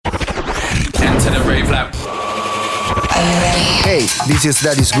Hey, this is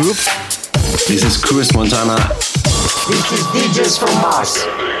Daddy's Group. This is Chris Montana. This is DJs from Mars.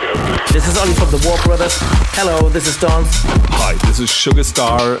 This is Ollie from the War Brothers. Hello, this is Dance. Hi, this is Sugar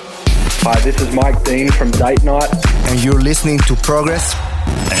Star. Hi, this is Mike Dean from Date Night. And you're listening to Progress.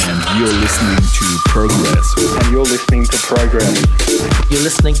 And you're listening to Progress. And you're listening to Progress. You're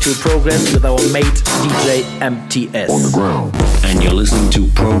listening to Progress with our mate DJ MTS. On the ground. And you're listening to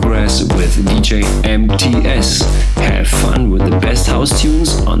Progress with DJ MTS. Have fun with the best house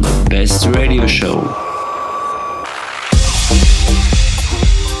tunes on the best radio show.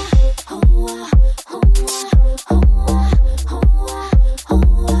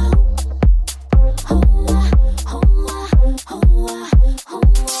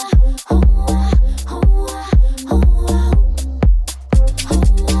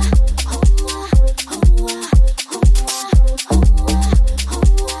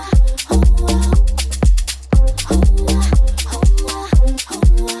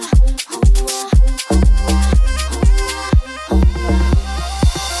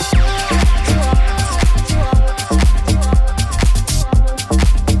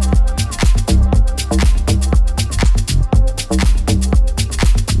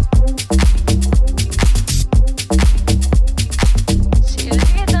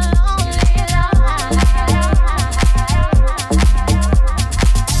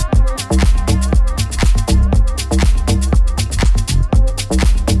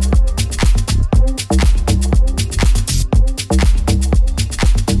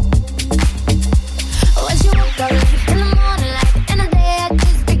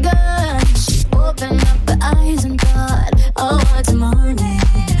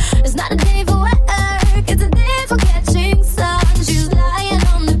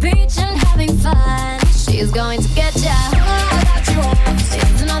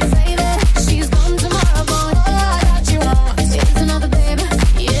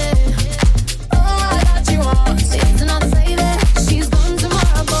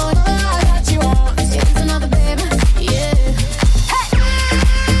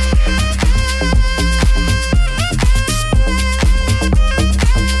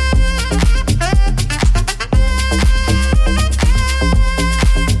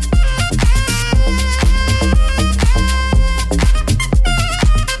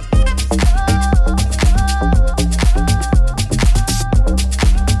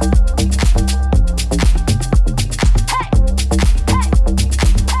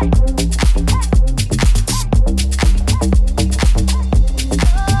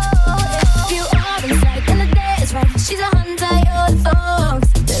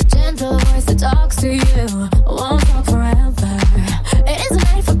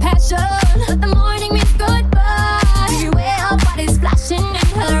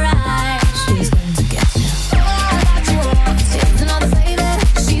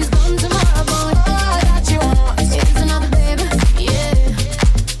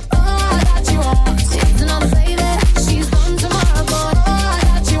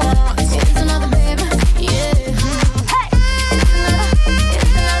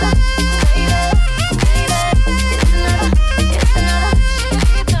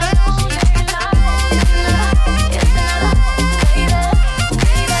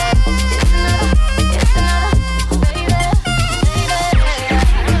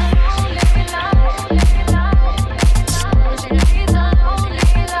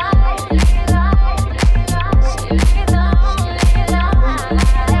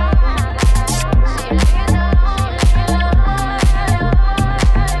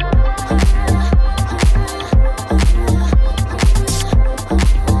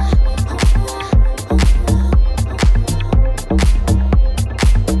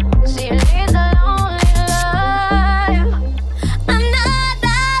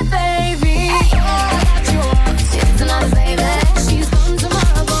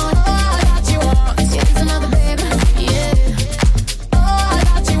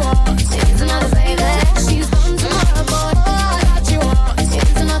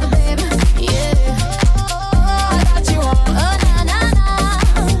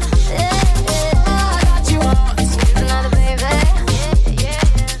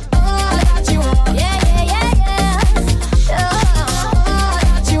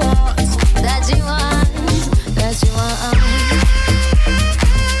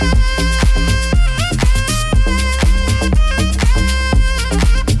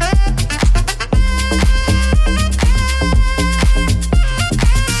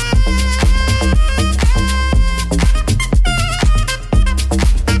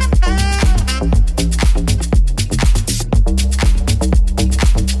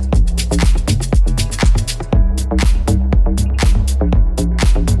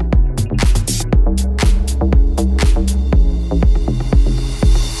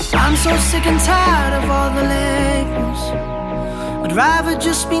 rather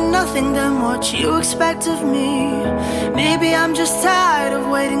just be nothing than what you expect of me. Maybe I'm just tired of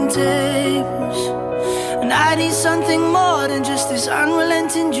waiting tables, and I need something more than just this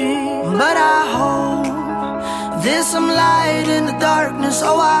unrelenting dream. But I hope there's some light in the darkness.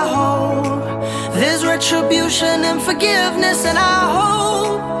 Oh, I hope there's retribution and forgiveness. And I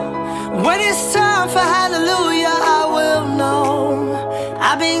hope when it's time for hallelujah, I will know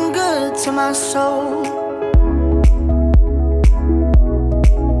I've been good to my soul.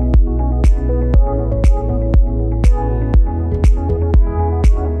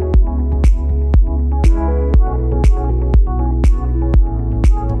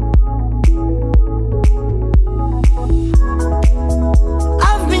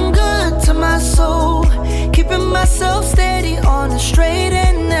 Myself steady on the straight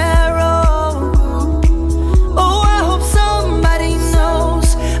and narrow. Oh, I hope somebody knows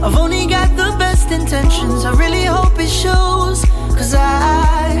I've only got the best intentions. I really hope it shows, 'cause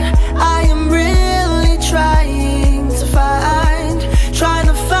I am really trying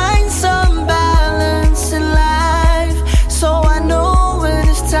to find some balance in life, so I know when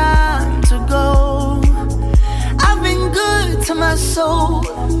it's time to go. I've been good to my soul.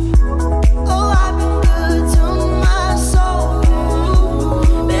 Oh, I've been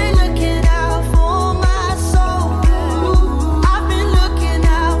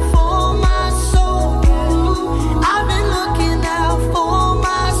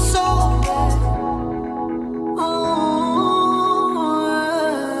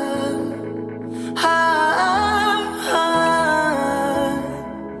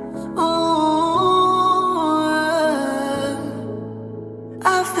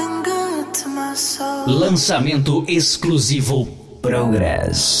Lançamento exclusivo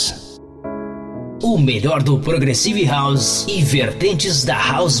Progress. O melhor do Progressive House e vertentes da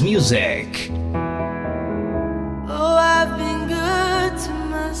House Music. Oh, I've been good to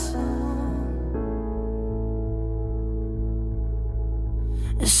myself.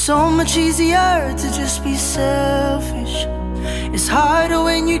 It's so much easier to just be selfish. It's harder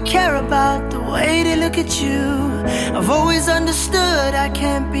when you care about the way they look at you. I've always understood I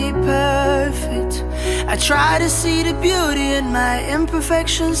can't be perfect. I try to see the beauty in my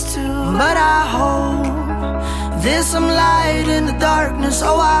imperfections too. But I hope there's some light in the darkness.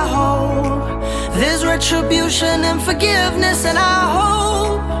 Oh, I hope there's retribution and forgiveness. And I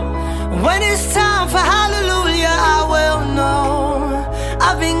hope when it's time for hallelujah, I will know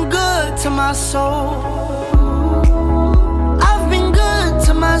I've been good to my soul.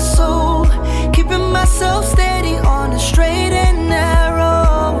 To my soul, keeping myself steady on the straight and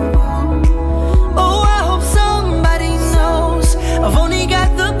narrow. Oh, I hope somebody knows I've only got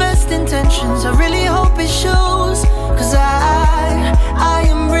the best intentions. I really hope it shows, 'cause I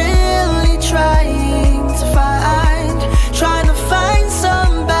am really trying to find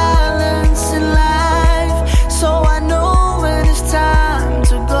some balance in life, so I know when it's time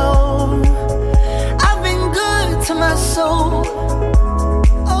to go. I've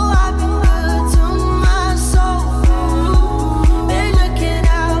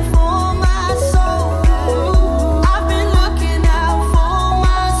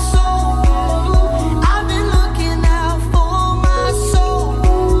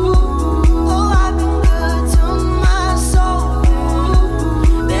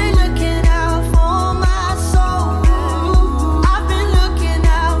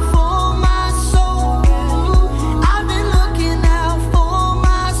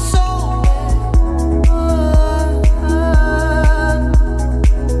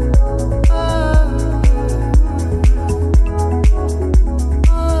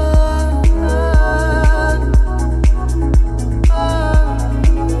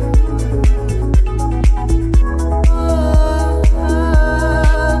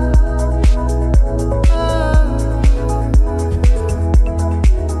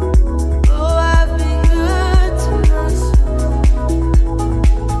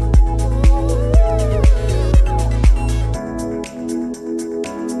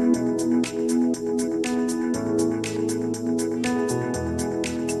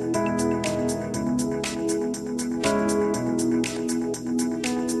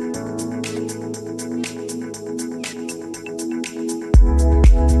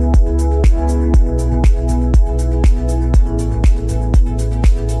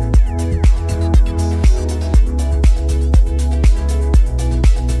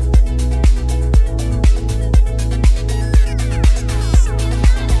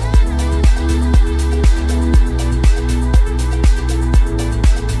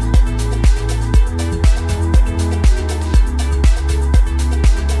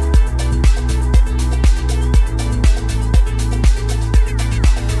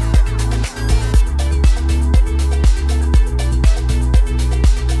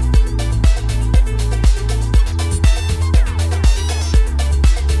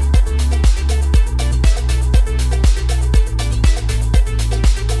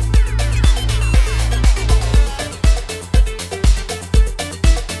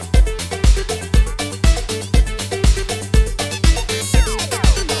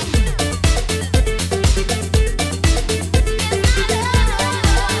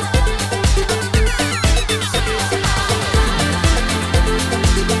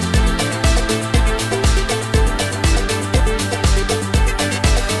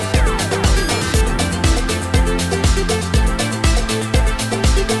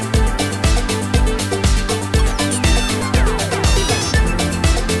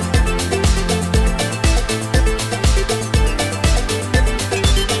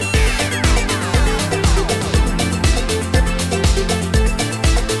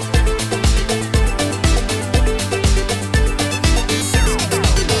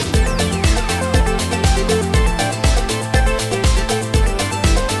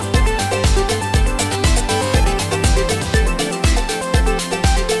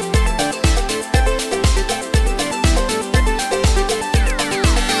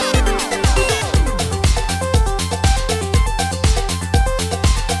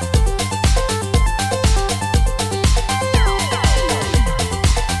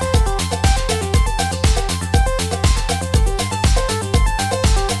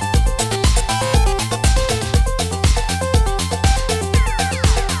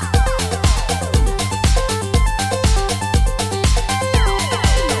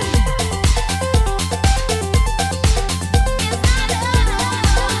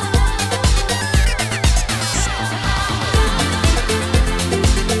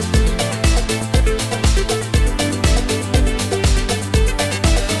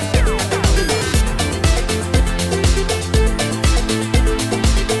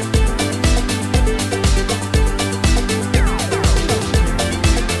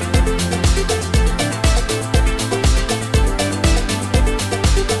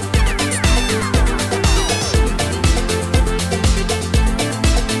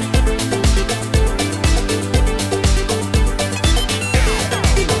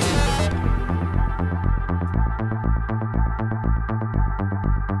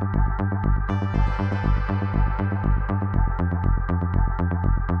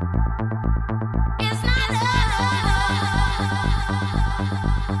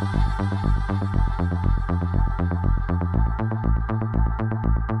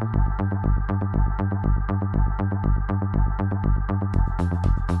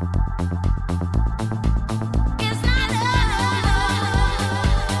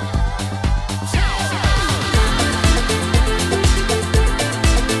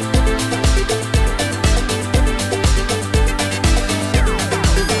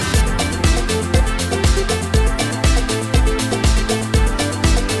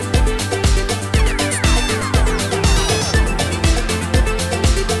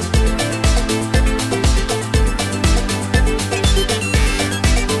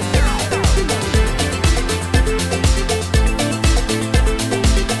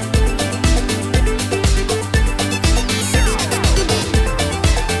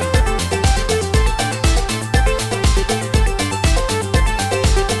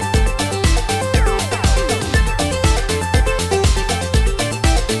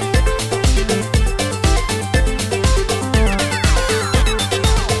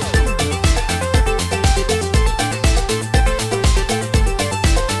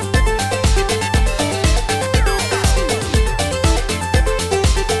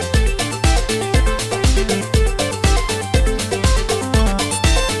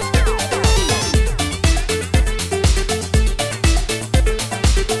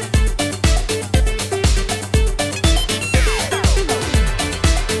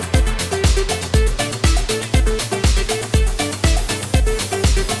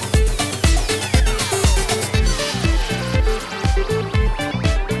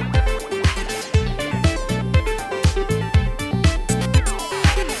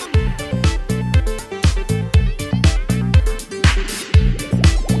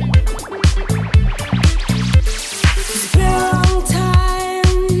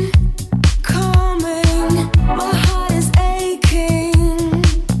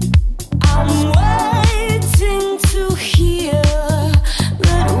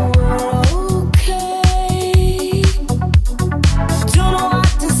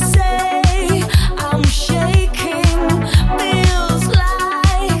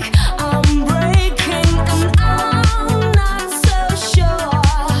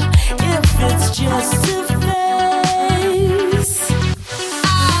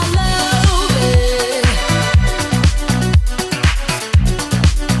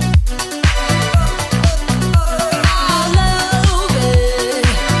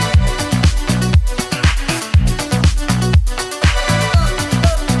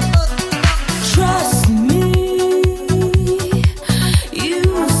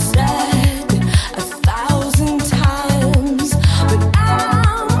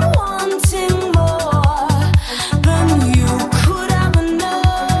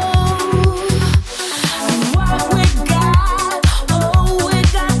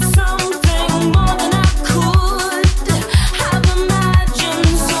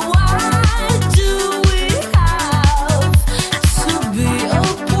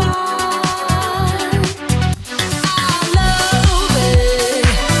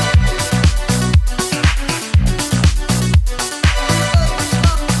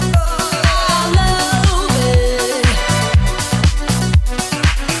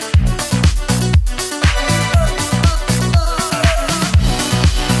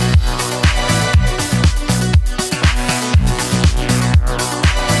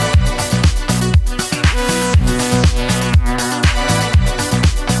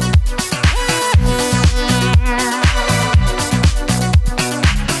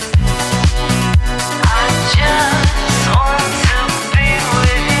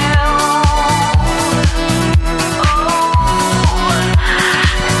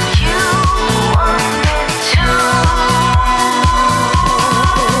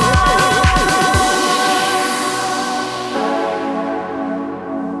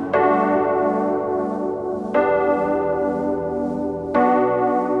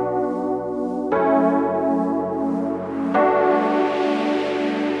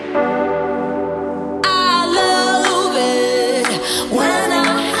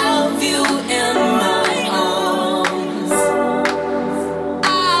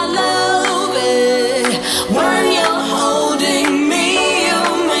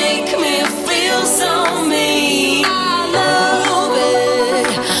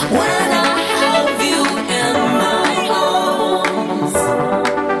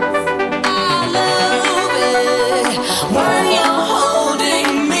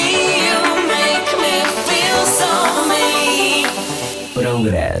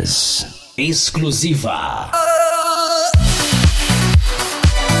Progress exclusiva.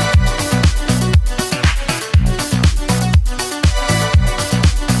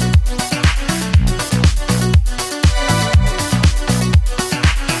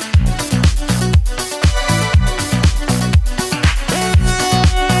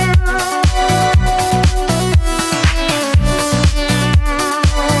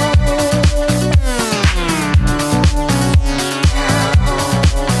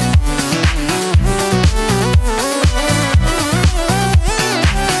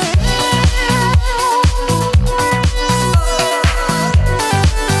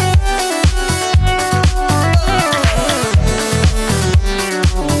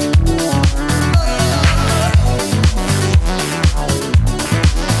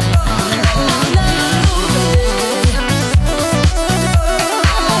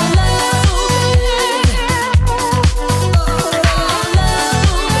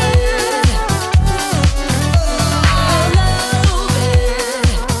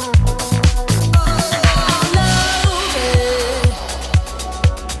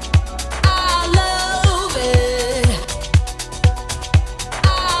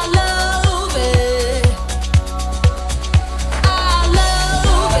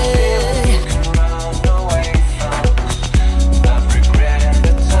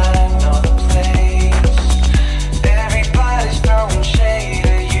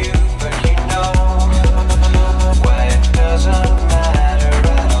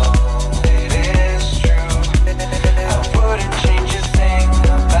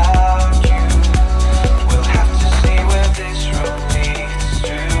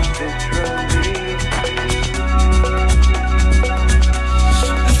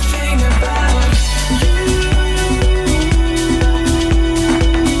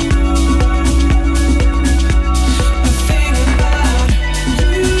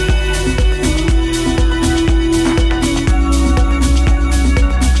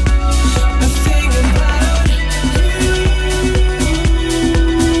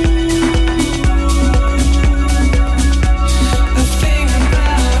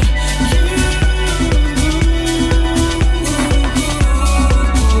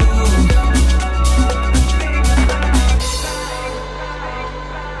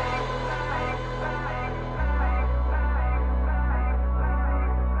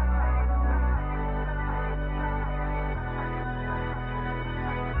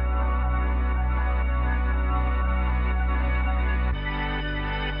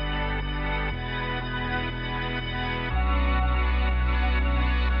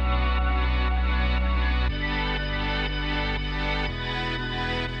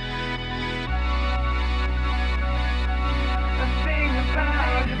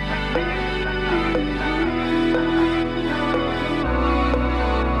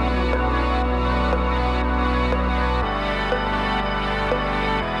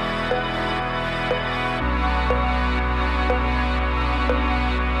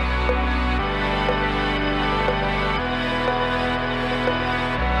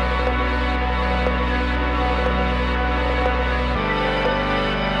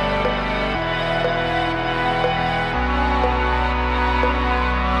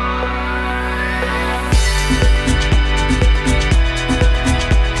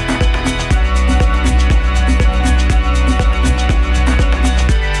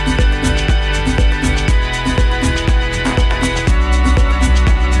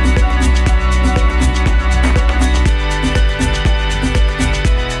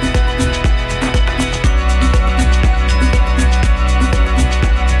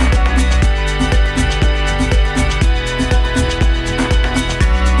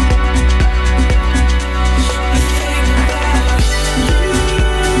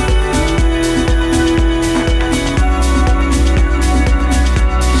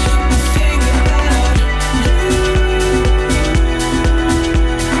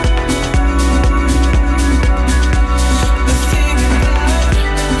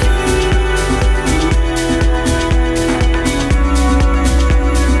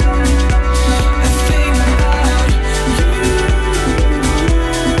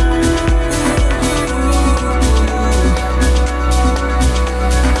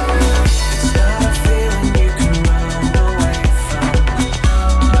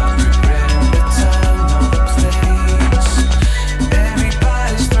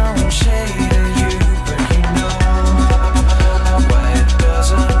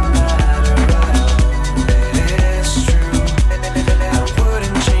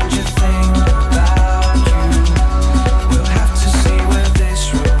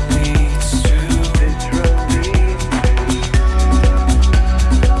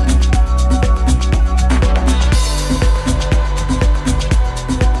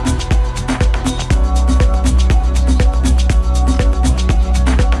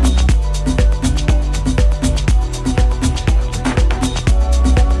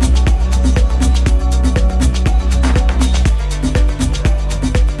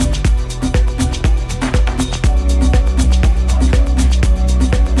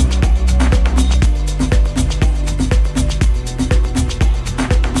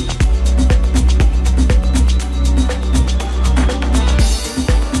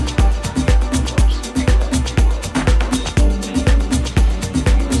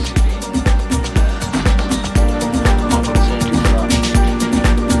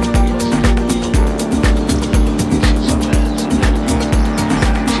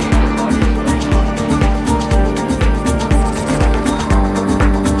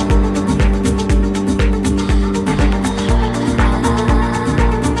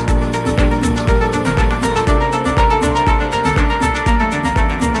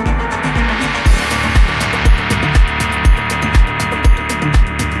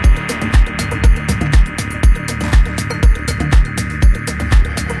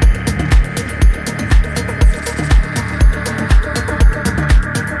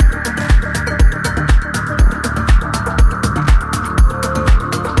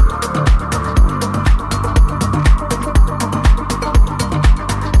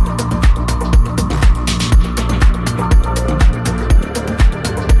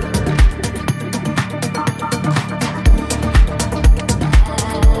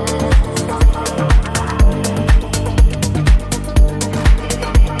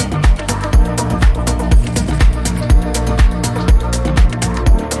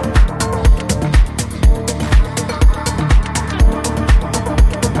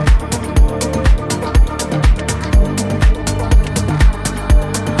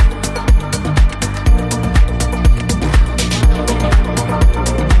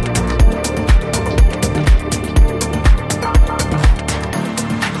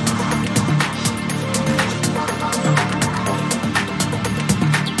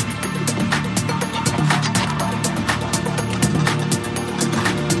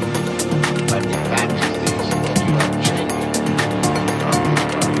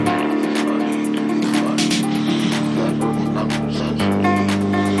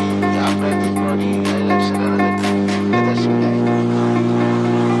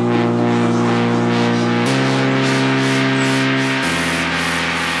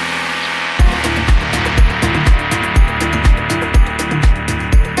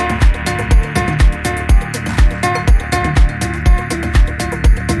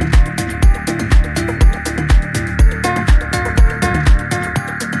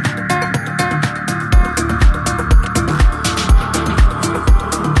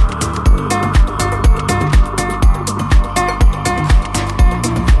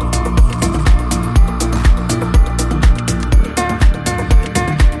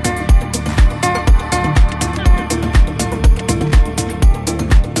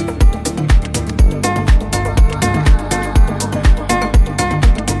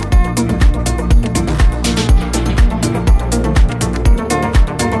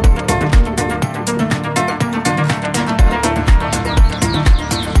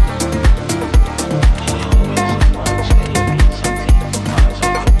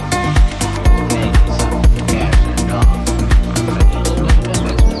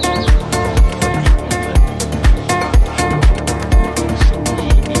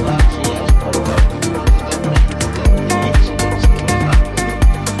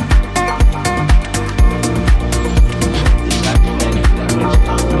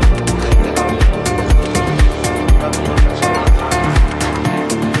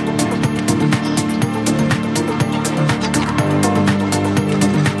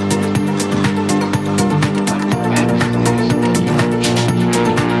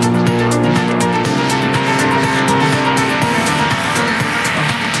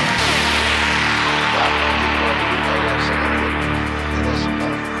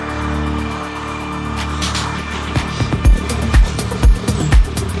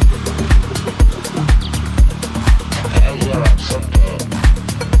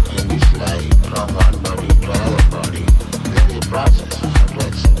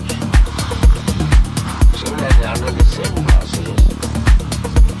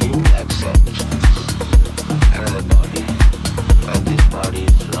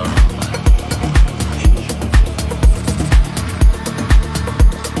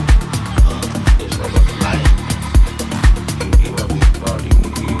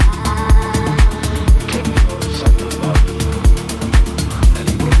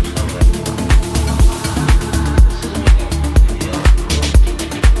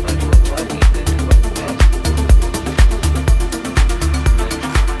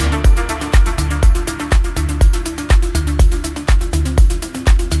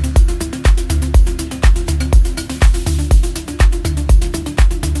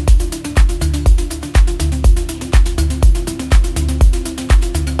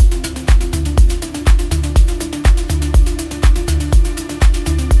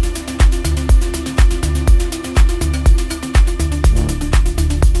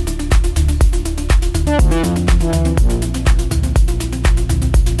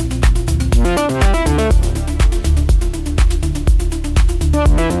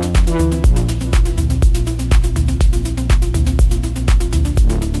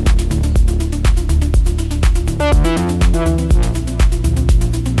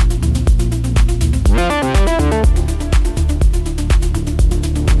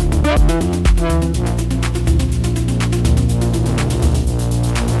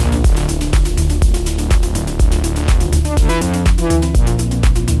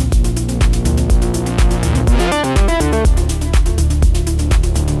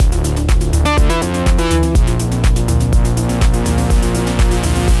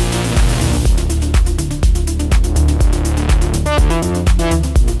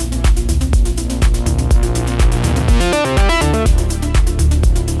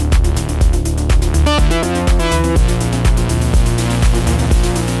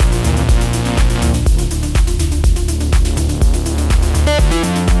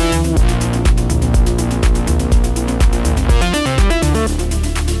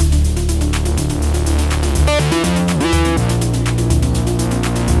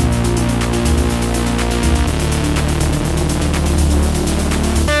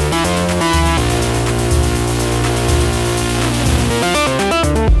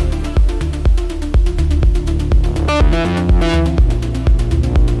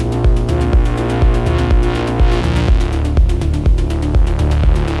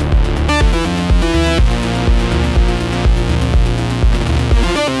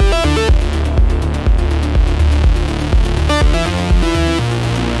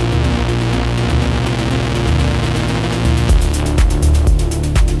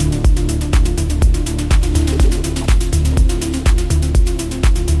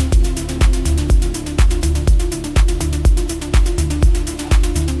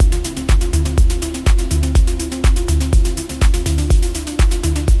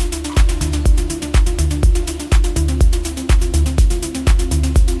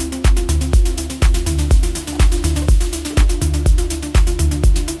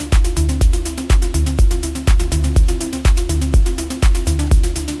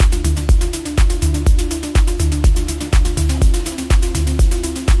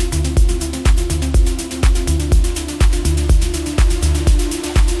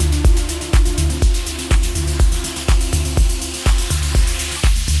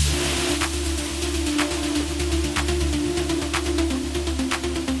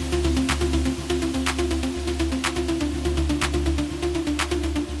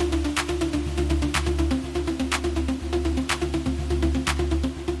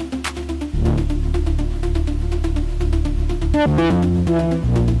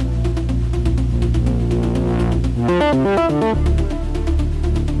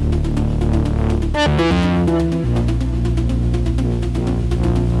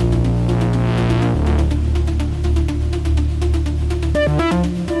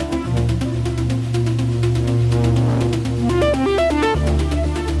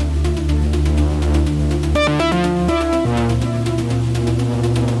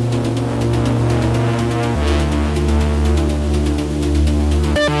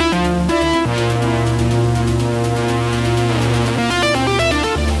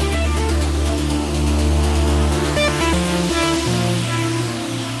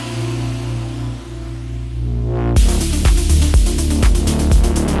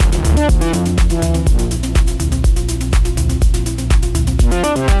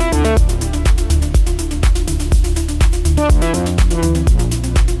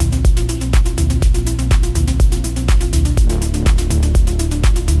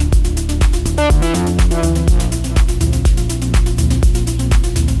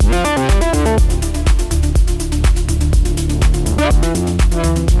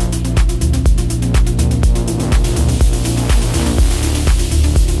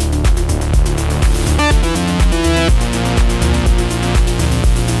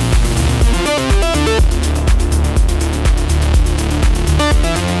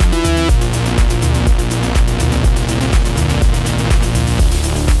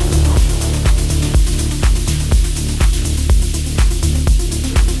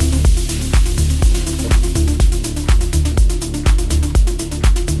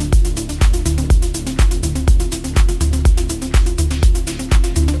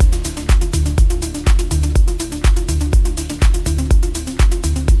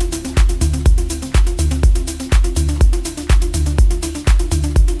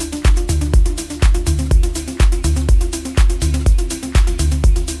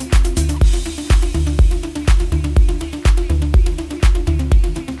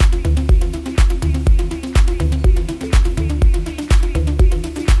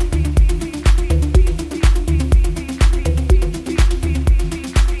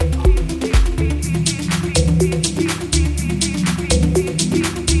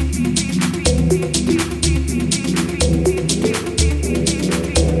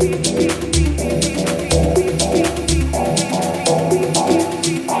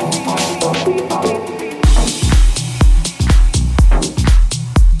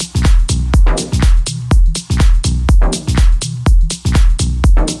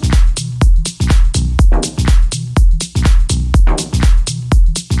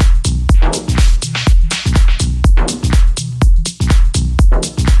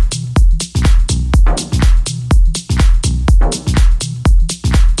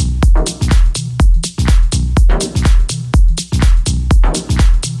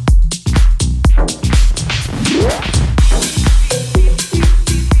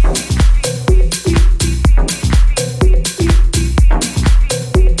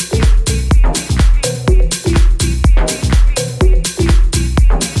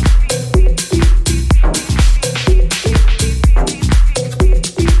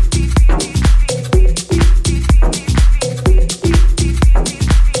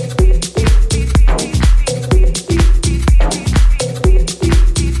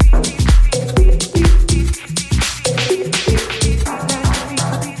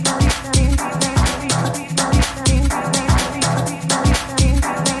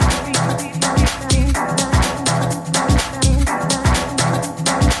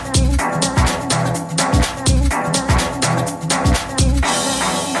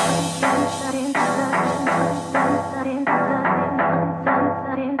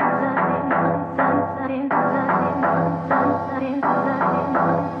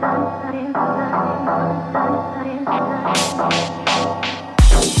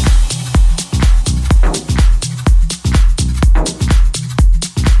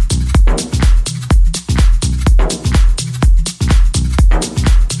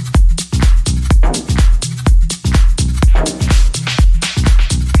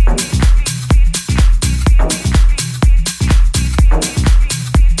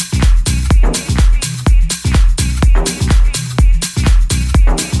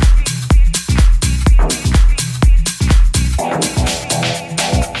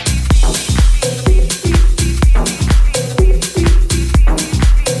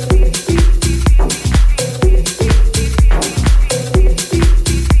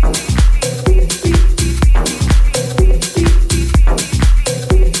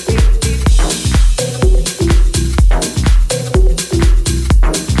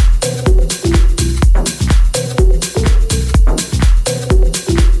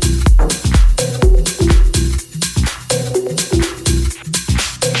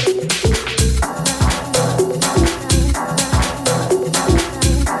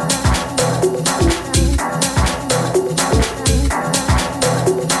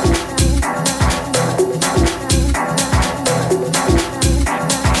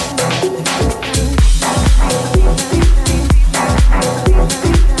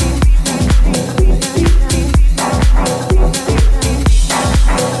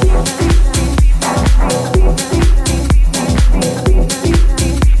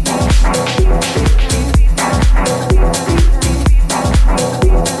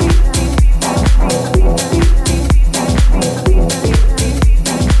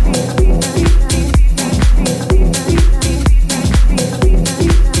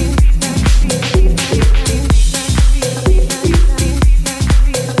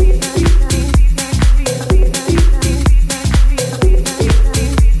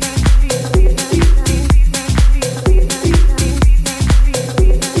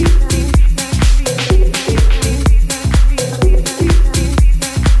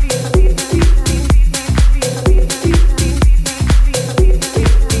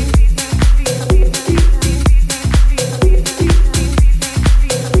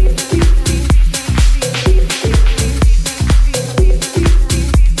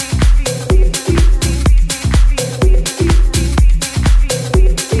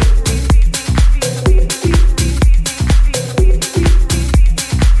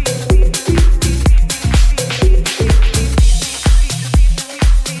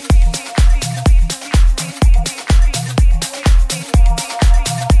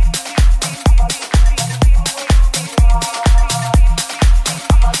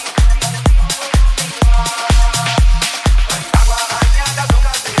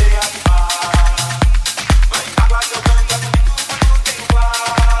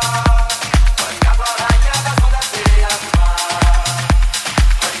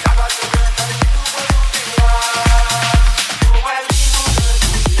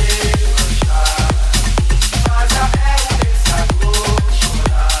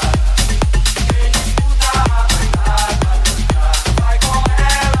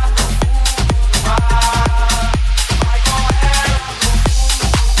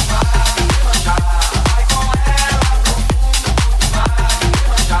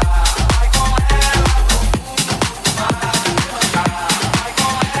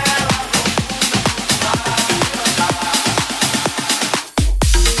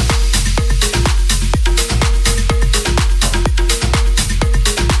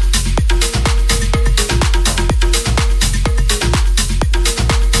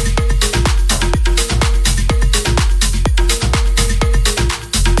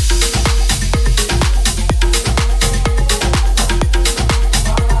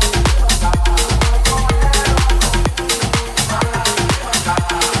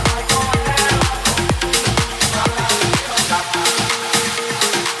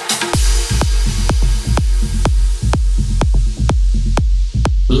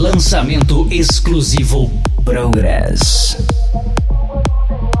 Lançamento exclusivo Progress.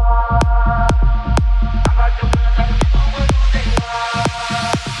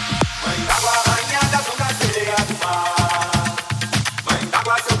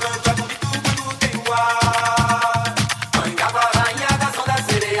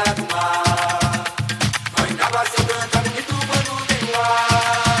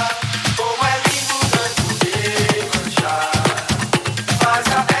 Faz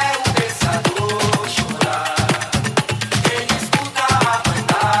até o pensador chorar.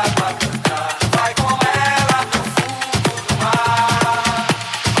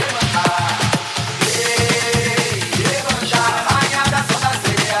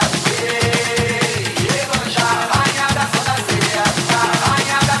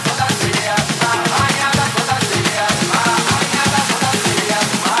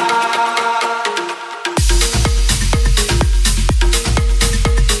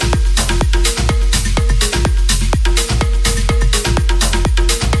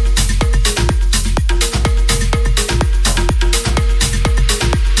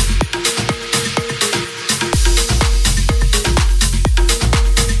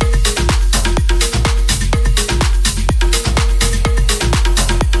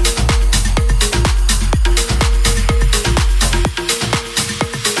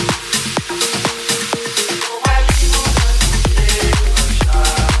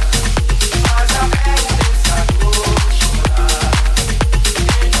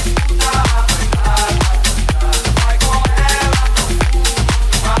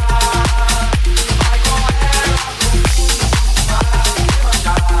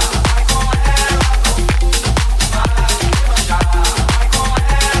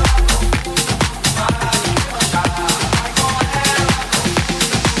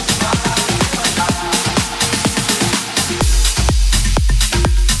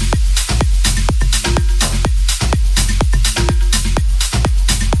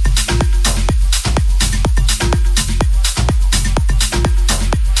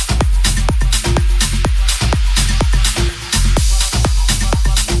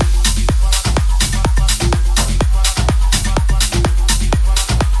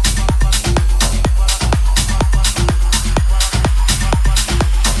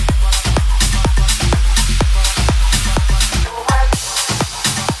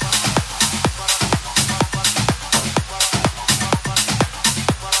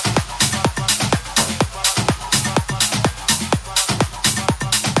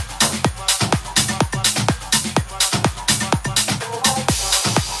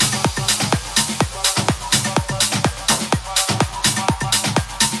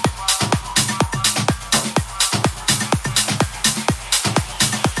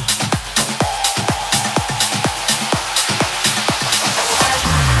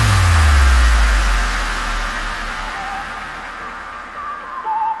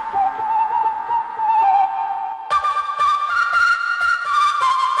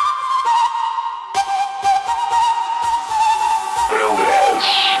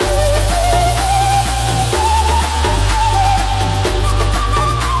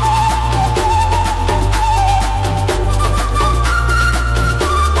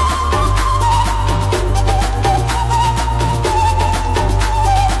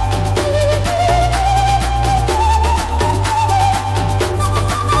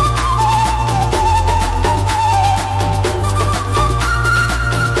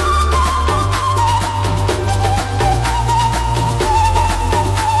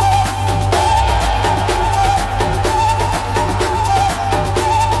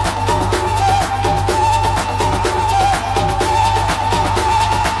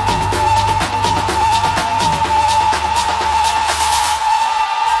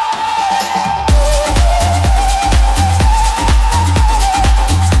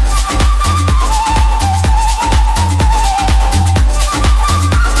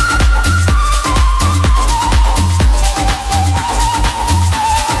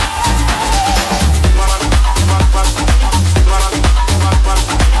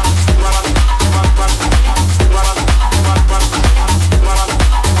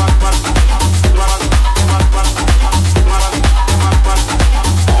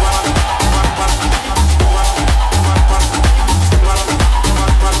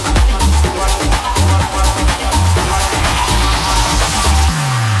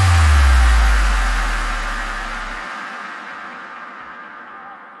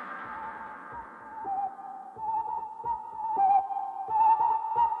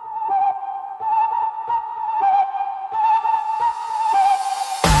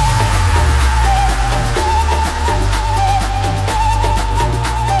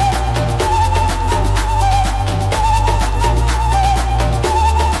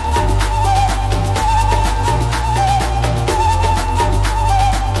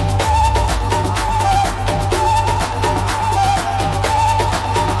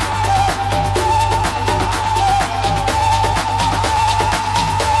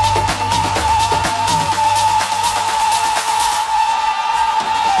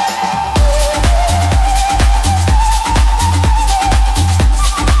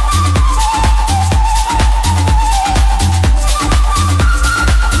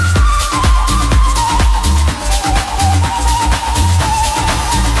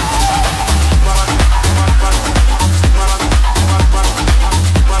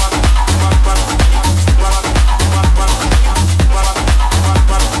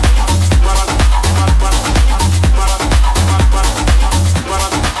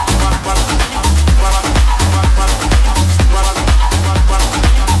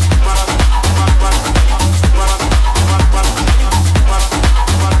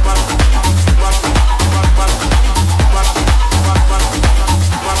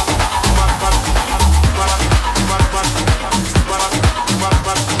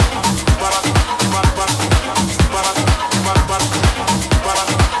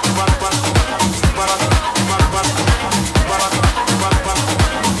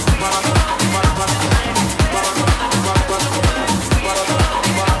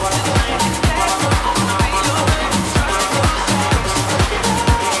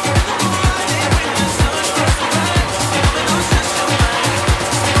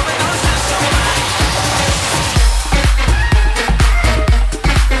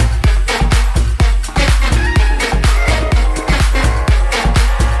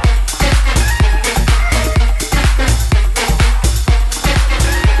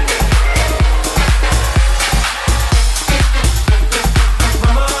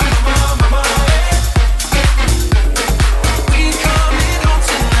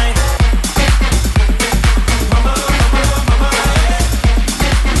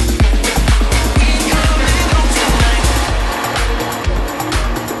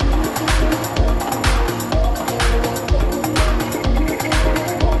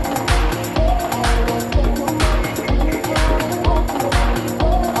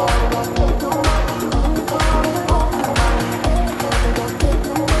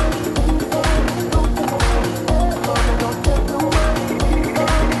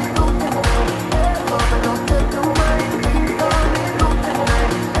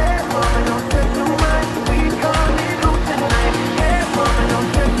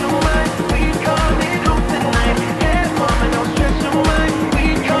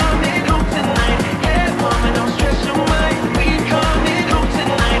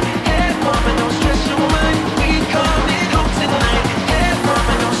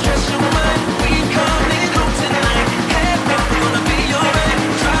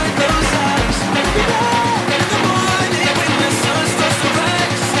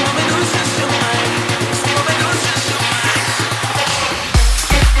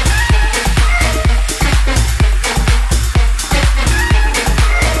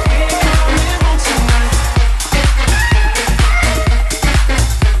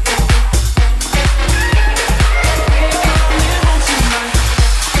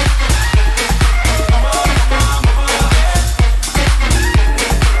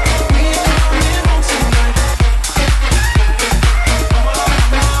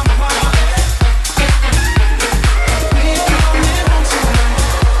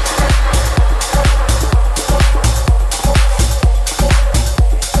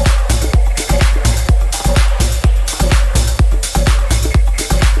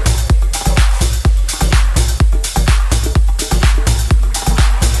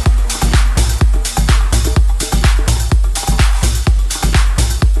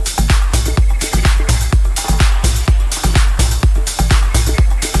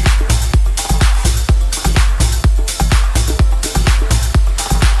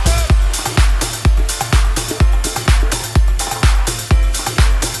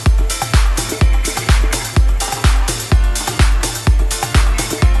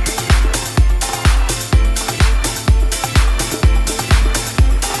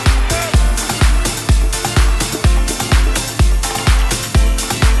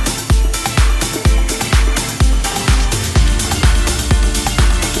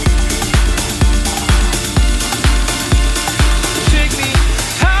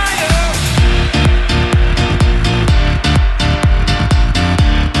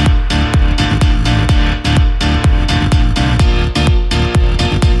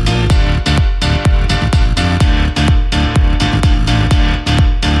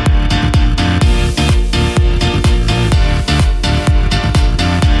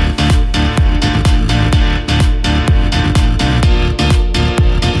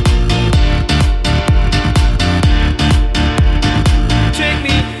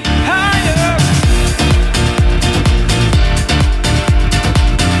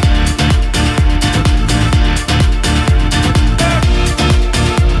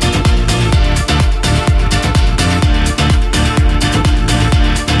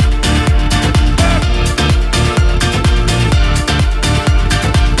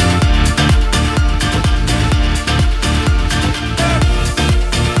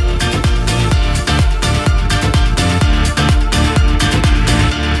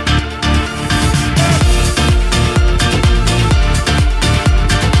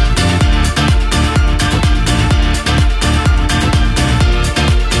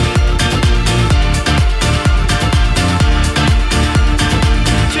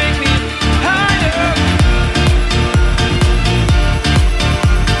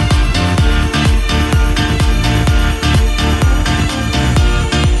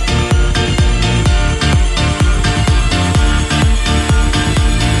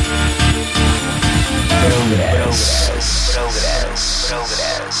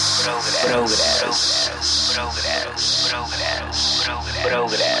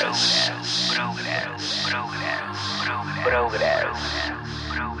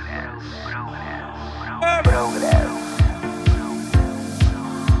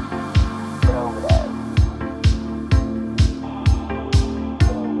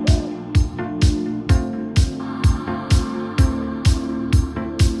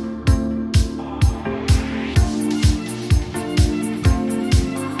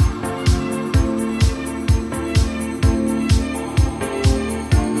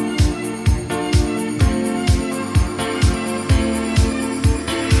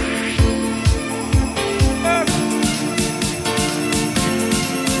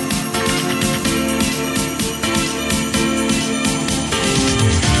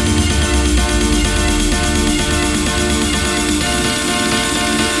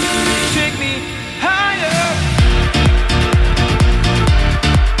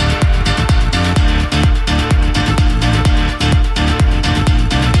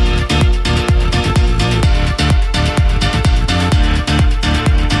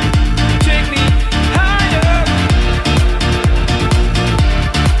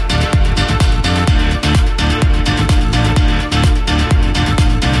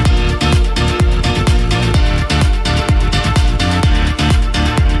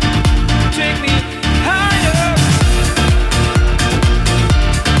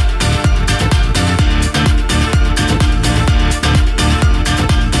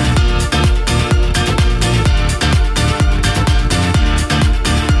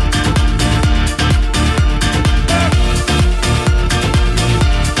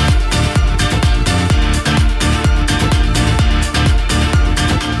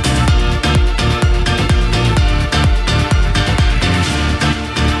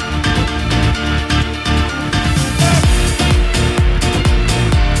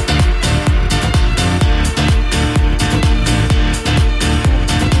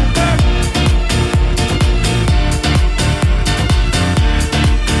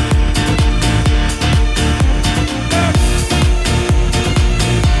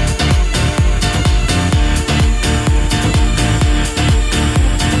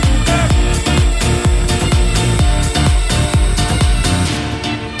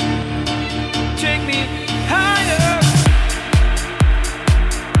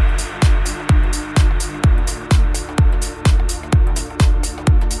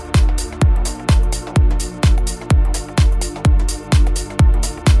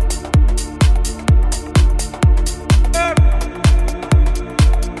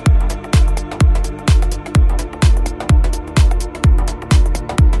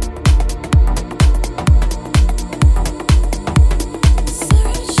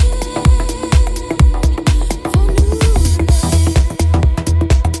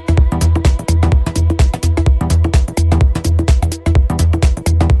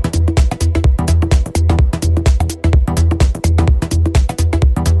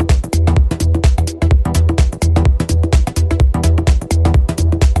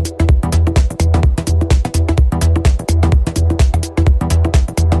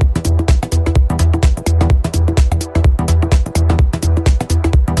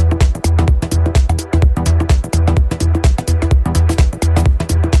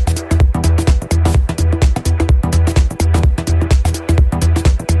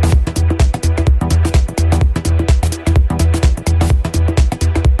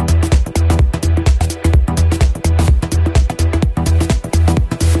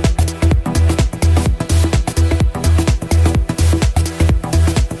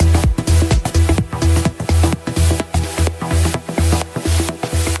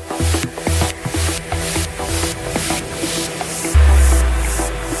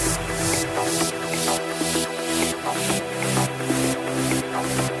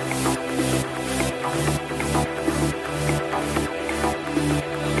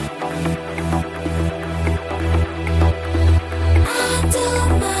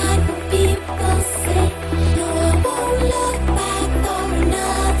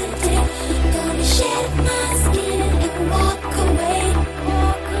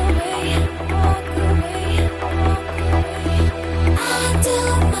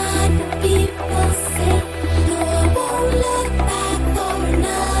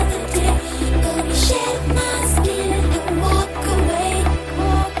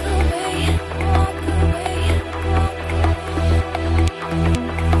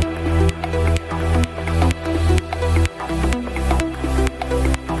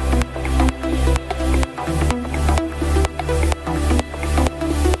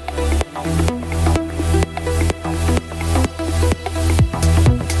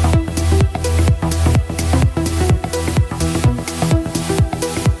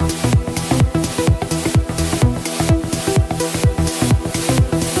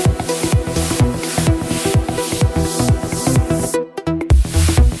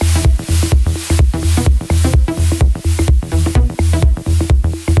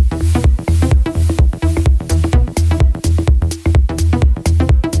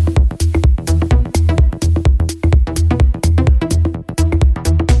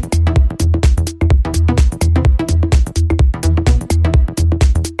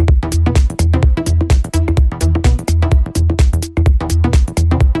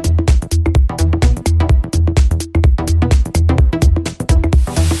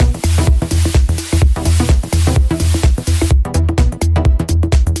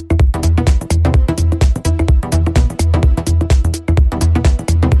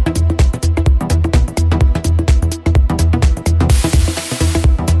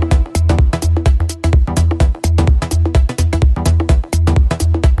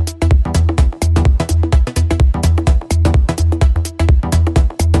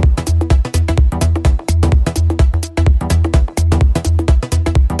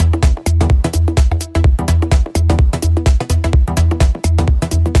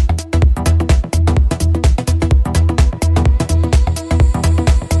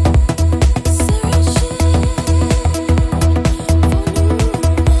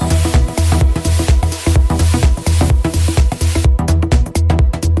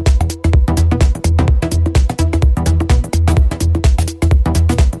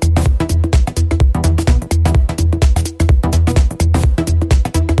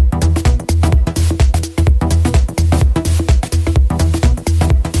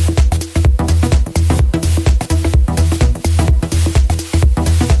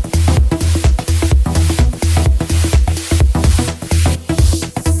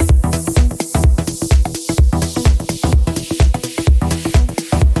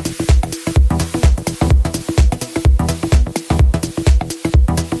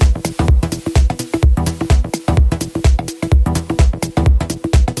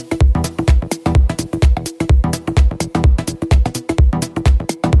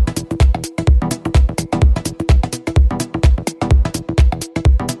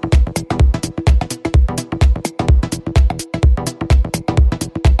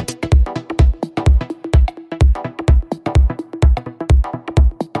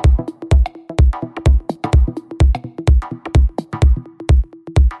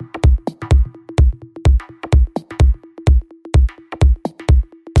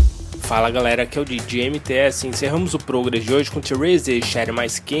 Fala galera, aqui é o DJ MTS. Encerramos o Progress de hoje com Therese, Share My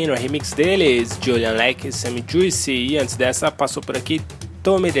Skin, o remix deles, Julian Lake e Sammy Juicy. E antes dessa passou por aqui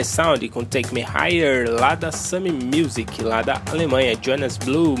Tommy The Sound com Take Me Higher, lá da Sammy Music, lá da Alemanha. Jonas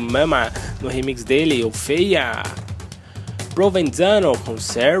Blue, Mama, no remix dele, o Feia. Provenzano com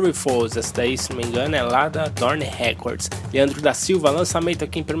Serifos, essa daí, se não me engano, é lá da Dorn Records. Leandro da Silva, lançamento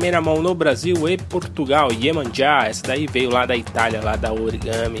aqui em primeira mão no Brasil e Portugal. Iemanjá, essa daí veio lá da Itália, lá da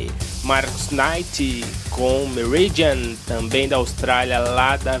Origami. Marcos Knight com Meridian, também da Austrália,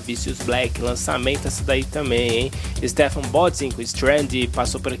 lá da Vicious Black. Lançamento essa daí também, hein? Stefan Bodzin com Strandy,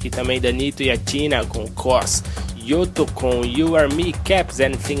 passou por aqui também Danito e a Tina com Cos. Yoto com You Are Me, Caps,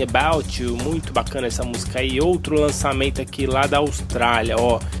 Anything About You, muito bacana essa música aí. Outro lançamento aqui lá da Austrália,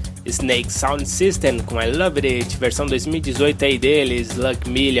 ó, Snake Sound System com I Love It, versão 2018 aí deles, Luck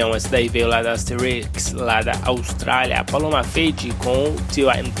Million, essa daí veio lá da Asterix, lá da Austrália. Paloma Fade com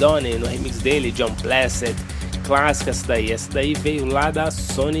Till I'm Done, no remix dele, John Placid, clássica essa daí veio lá da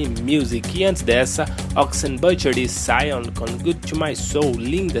Sony Music. E antes dessa, Oxen Butcher e Sion com Good To My Soul,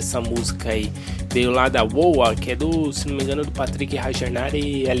 linda essa música aí, veio lá da Woa, que é do, se não me engano, do Patrick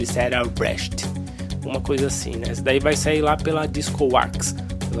Rajernari e Alistair Albrecht, uma coisa assim, né? Essa daí vai sair lá pela Disco Wax,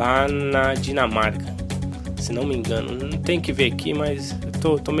 lá na Dinamarca, se não me engano, não tem que ver aqui, mas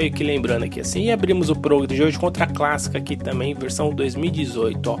eu tô meio que lembrando aqui assim. E abrimos o Progress de hoje com outra clássica aqui também, versão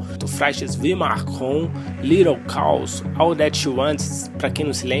 2018, ó, do Freitas Weimar com Little Chaos, All That She Wants, pra quem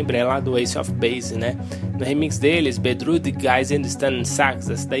não se lembra, é lá do Ace of Base, né? No remix deles, Bedrood, Guys and Stan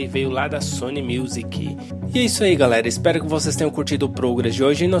Sax, essa daí veio lá da Sony Music. E é isso aí galera, espero que vocês tenham curtido o Progress de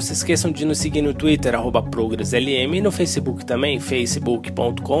hoje. E não se esqueçam de nos seguir no Twitter, @ProgressLM, e no Facebook também,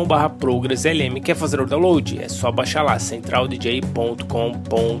 facebook.com/ProgressLM. Quer fazer o download? É só baixar lá, centraldj.com.br,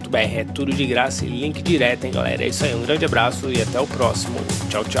 é tudo de graça e link direto, hein galera. É isso aí, um grande abraço e até o próximo.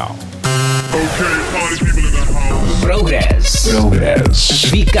 Tchau, tchau. Progress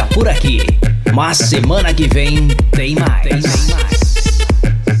fica por aqui, mas semana que vem tem mais.